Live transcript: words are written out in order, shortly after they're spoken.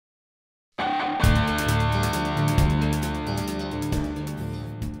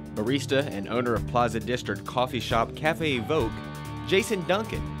Barista and owner of Plaza District coffee shop Cafe Evoke, Jason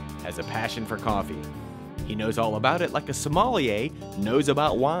Duncan has a passion for coffee. He knows all about it like a sommelier knows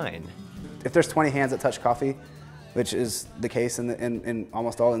about wine. If there's 20 hands that touch coffee, which is the case in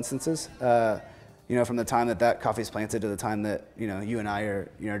almost all instances, from the time that coffee is planted to the time that you and I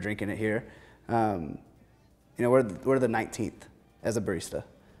are drinking it here, we're the 19th as a barista.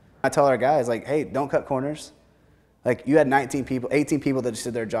 I tell our guys, like, hey, don't cut corners. Like, you had 18 people that just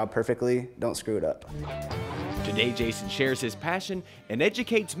did their job perfectly. Don't screw it up. Today, Jason shares his passion and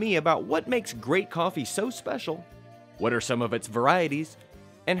educates me about what makes great coffee so special, what are some of its varieties,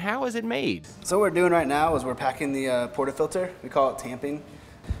 and how is it made. So what we're doing right now is we're packing the portafilter. We call it tamping.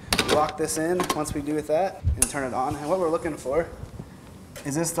 We lock this in once we do with that and turn it on. And what we're looking for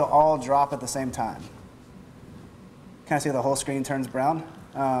is this to all drop at the same time. Kind of see how the whole screen turns brown.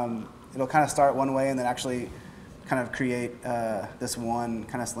 It'll kind of start one way and then actually kind of create this one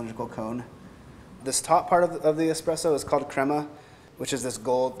kind of cylindrical cone. This top part of the espresso is called crema, which is the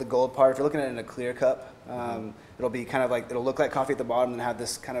gold part. If you're looking at it in a clear cup, it'll be kind of like, it'll look like coffee at the bottom and have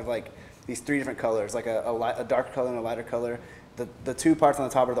this kind of like these three different colors, like a darker color and a lighter color. The two parts on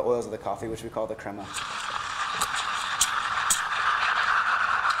the top are the oils of the coffee, which we call the crema.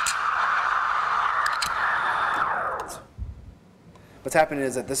 What's happening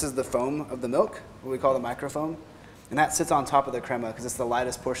is that this is the foam of the milk, what we call the microfoam, and that sits on top of the crema because it's the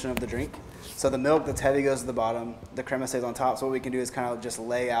lightest portion of the drink. So the milk that's heavy goes to the bottom, the crema stays on top. So what we can do is kind of just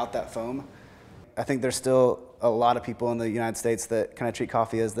lay out that foam. I think there's still a lot of people in the United States that kind of treat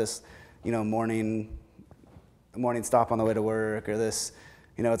coffee as this, morning stop on the way to work, or this,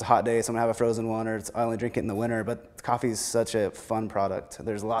 it's a hot day, so I'm gonna have a frozen one, or I only drink it in the winter. But coffee is such a fun product.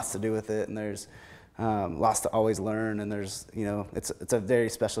 There's lots to do with it, and there's lots to always learn, and there's, it's a very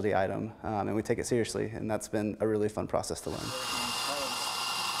specialty item, and we take it seriously, and that's been a really fun process to learn.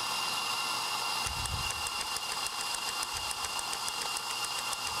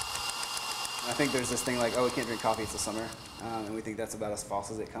 I think there's this thing like, oh, we can't drink coffee, it's the summer, and we think that's about as false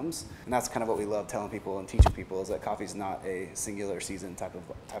as it comes. And that's kind of what we love telling people and teaching people, is that coffee's not a singular season type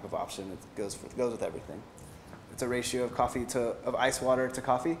of option. It goes with everything. It's a ratio of ice water to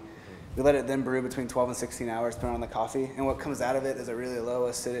coffee. We let it then brew between 12 and 16 hours, depending on the coffee. And what comes out of it is a really low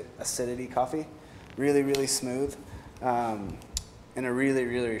acidity coffee, really, really smooth, and a really,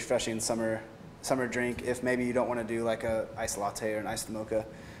 really refreshing summer drink if maybe you don't want to do like a iced latte or an iced mocha.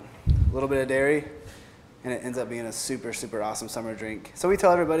 A little bit of dairy, and it ends up being a super, super awesome summer drink. So we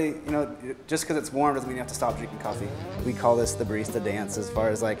tell everybody, just because it's warm doesn't mean you have to stop drinking coffee. We call this the barista dance, as far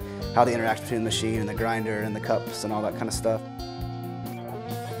as like how the interaction between the machine and the grinder and the cups and all that kind of stuff.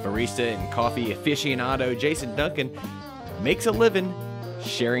 Barista and coffee aficionado Jason Duncan makes a living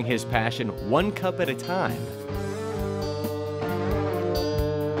sharing his passion one cup at a time.